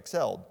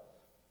excelled.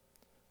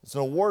 It's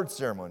an award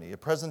ceremony, a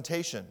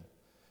presentation.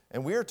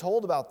 And we are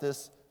told about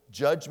this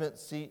judgment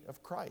seat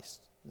of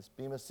Christ, this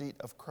bema seat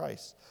of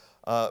Christ.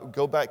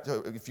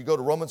 If you go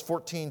to Romans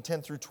 14,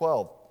 10 through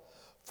 12.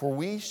 For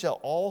we shall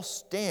all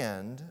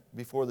stand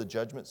before the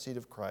judgment seat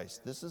of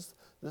Christ. This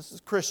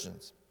is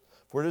Christians.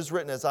 For it is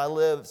written, as I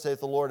live, saith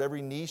the Lord,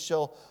 every knee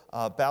shall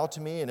bow to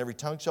me, and every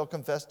tongue shall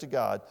confess to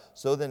God.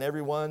 So then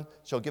everyone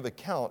shall give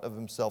account of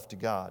himself to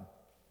God.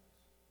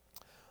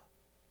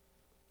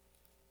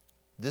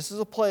 This is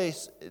a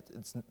place,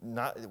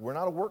 we're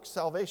not a works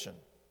salvation.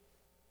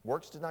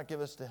 Works did not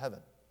give us to heaven.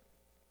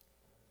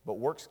 But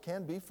works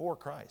can be for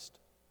Christ.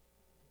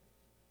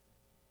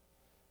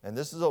 And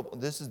this is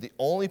the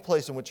only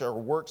place in which our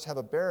works have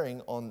a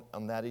bearing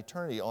on that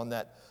eternity, on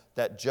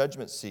that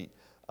judgment seat,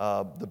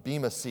 the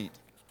bema seat,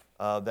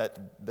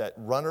 that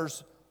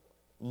runners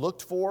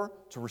looked for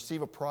to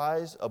receive a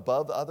prize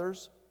above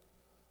others.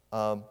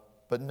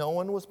 But no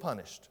one was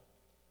punished.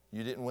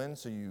 You didn't win,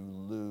 so you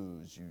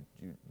lose. You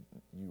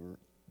were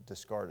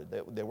discarded.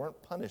 They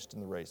weren't punished in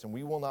the race, and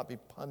we will not be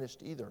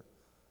punished either.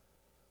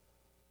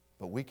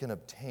 But we can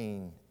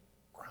obtain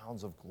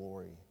crowns of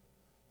glory,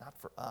 not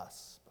for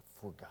us, but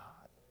for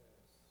God,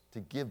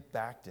 to give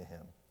back to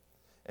Him.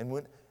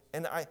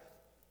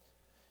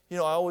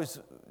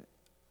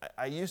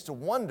 I used to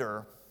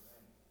wonder,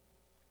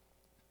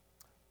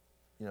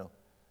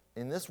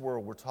 in this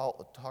world we're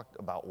talked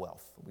about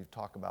wealth. We've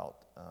talked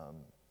about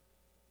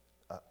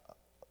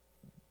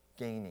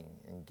gaining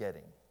and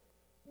getting.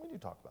 We do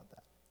talk about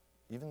that,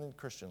 even in the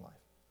Christian life.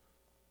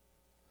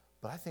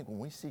 But I think when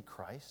we see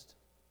Christ,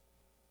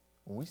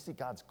 when we see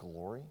God's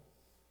glory,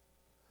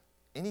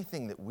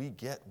 anything that we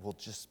get will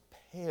just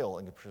pale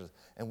in comparison,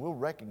 and we'll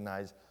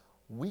recognize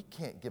we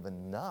can't give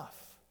enough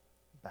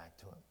back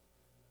to Him.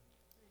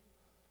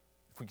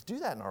 If we could do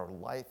that in our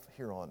life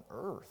here on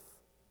earth,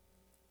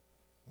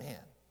 man,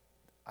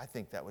 I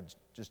think that would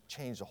just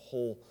change the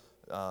whole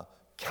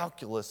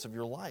calculus of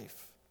your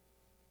life.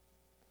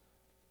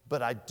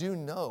 But I do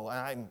know,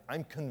 and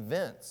I'm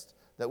convinced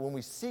that when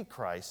we see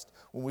Christ,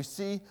 when we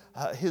see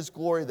His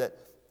glory, that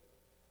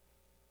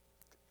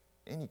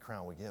any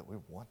crown we get, we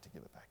want to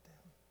give it back to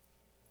Him.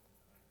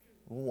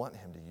 We want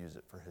Him to use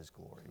it for His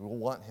glory. We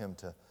want Him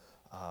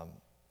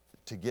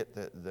to get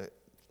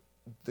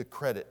the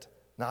credit.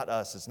 Not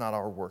us, it's not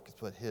our work, it's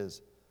but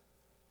His.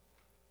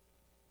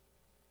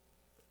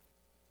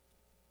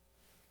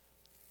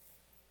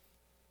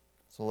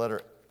 So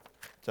did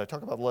I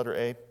talk about the letter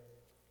A?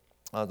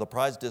 The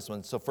prize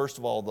discipline. So first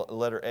of all, the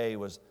letter A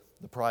was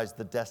the prize,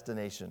 the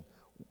destination.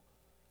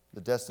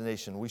 The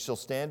destination. We shall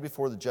stand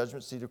before the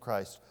judgment seat of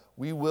Christ.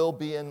 We will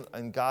be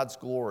in God's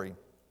glory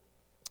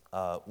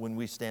when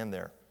we stand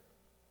there.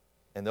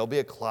 And there'll be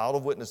a cloud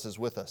of witnesses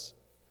with us.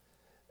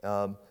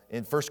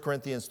 In 1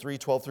 Corinthians 3,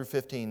 12 through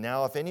 15,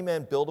 now if any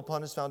man build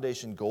upon his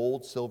foundation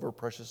gold, silver,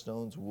 precious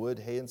stones, wood,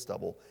 hay, and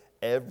stubble,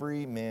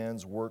 every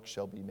man's work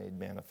shall be made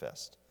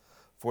manifest.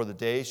 For the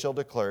day shall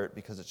declare it,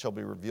 because it shall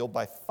be revealed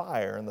by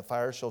fire, and the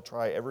fire shall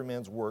try every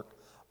man's work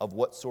of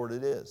what sort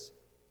it is.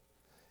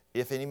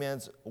 If any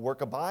man's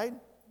work abide,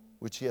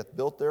 which he hath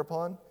built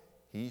thereupon,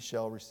 he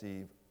shall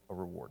receive a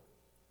reward.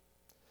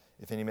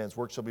 If any man's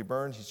work shall be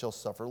burned, he shall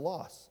suffer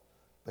loss,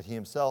 but he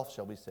himself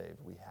shall be saved.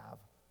 We have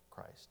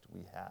Christ.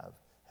 We have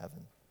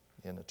heaven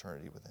in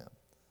eternity with Him,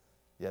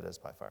 yet as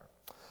by fire.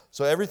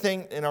 So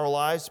everything in our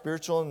lives,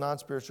 spiritual and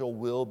non-spiritual,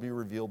 will be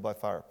revealed by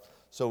fire.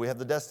 So we have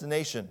the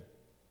destination.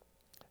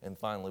 And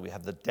finally, we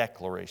have the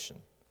declaration.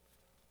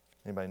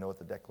 Anybody know what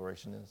the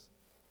declaration is?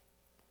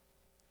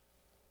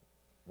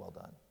 Well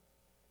done.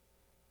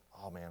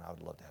 Oh man, I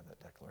would love to have that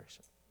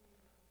declaration.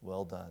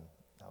 Well done,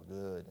 thou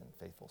good and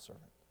faithful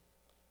servant.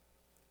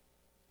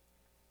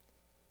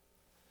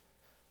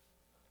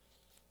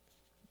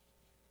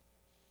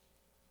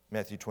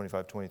 Matthew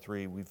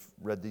 25:23, we've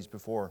read these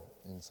before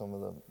in some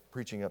of the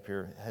preaching up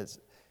here.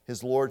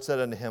 His Lord said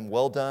unto him,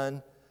 well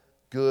done,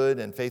 good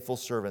and faithful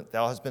servant.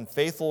 Thou hast been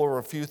faithful over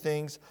a few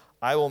things.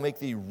 I will make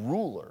thee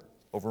ruler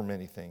over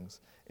many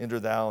things. Enter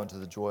thou into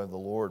the joy of the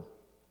Lord.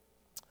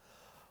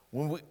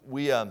 When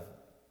we sang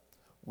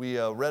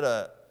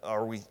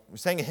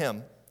a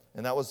hymn,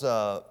 and that was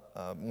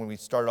when we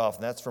started off,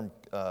 and that's from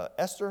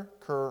Esther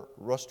Kerr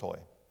Rustoy.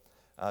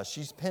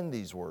 She's penned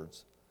these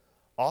words.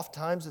 Oft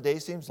times the day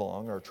seems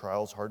long, our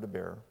trials hard to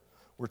bear.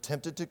 We're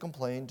tempted to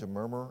complain, to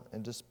murmur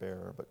and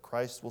despair, but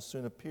Christ will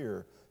soon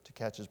appear to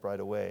catch his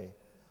bride away.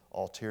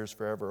 All tears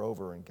forever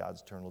over in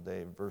God's eternal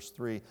day. Verse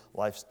 3,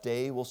 life's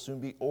day will soon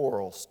be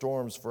o'er,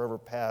 storms forever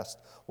past.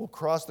 We'll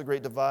cross the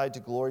great divide to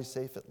glory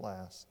safe at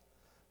last.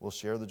 We'll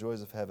share the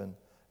joys of heaven,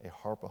 a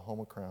harp, a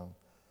home, a crown.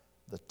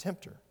 The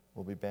tempter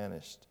will be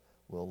banished.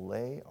 We'll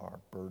lay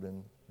our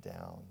burden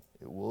down.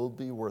 It will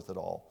be worth it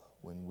all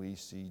when we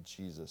see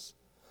Jesus.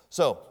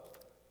 So,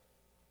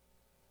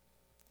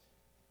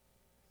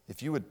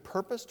 if you would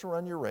purpose to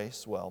run your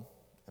race well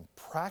and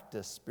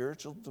practice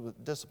spiritual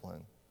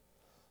discipline,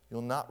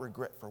 you'll not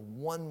regret for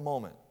one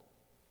moment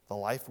the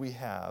life we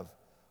have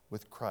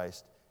with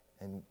Christ,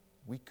 and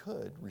we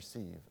could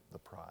receive the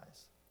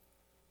prize.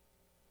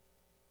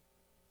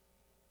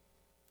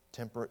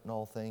 Temperate in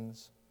all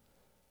things,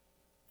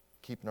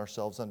 keeping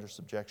ourselves under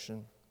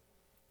subjection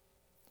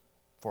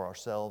for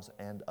ourselves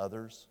and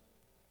others,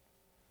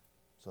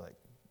 so that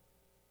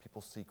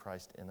people see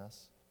Christ in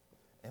us.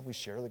 And we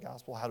share the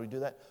gospel. How do we do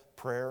that?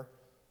 Prayer,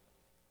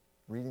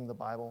 reading the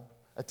Bible,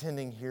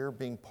 attending here,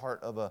 being part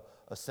of an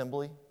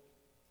assembly,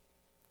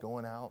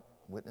 going out,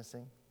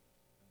 witnessing,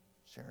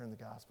 sharing the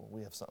gospel.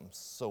 We have something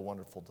so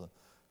wonderful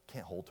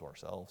can't hold to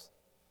ourselves.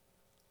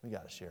 We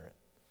got to share it.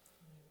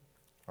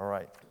 All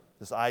right.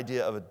 This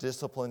idea of a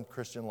disciplined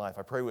Christian life.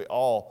 I pray we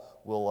all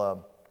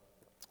will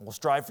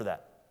strive for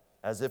that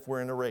as if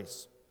we're in a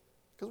race.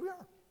 Because we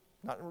are.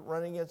 Not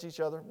running against each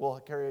other. We'll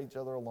carry each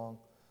other along.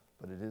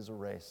 But it is a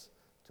race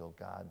till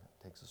God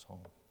takes us home.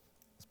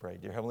 Let's pray.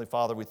 Dear Heavenly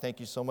Father, we thank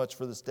you so much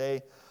for this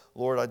day.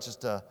 Lord, I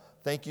just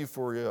thank you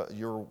for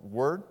your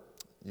word,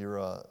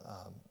 your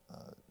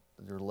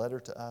letter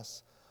to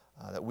us,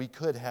 that we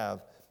could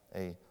have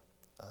a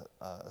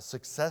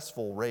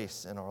successful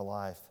race in our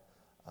life,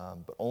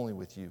 but only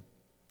with you.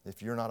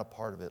 If you're not a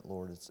part of it,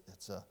 Lord,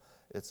 it's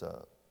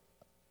a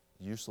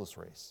useless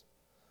race.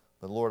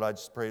 But Lord, I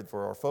just prayed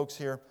for our folks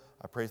here.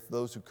 I pray for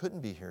those who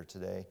couldn't be here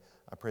today.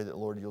 I pray that,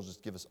 Lord, you'll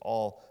just give us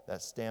all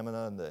that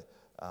stamina and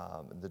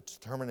the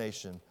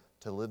determination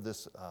to live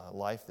this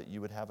life that you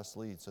would have us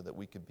lead so that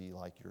we could be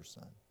like your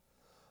Son.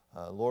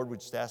 Lord, we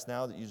just ask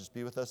now that you just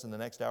be with us in the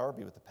next hour,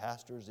 be with the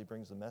pastor as he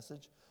brings the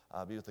message,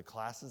 be with the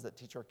classes that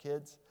teach our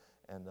kids.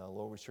 And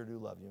Lord, we sure do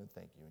love you and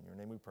thank you. In your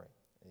name we pray.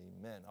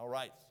 Amen. All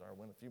right, sorry, I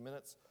went a few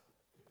minutes.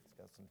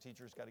 Got some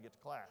teachers got to get to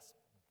class.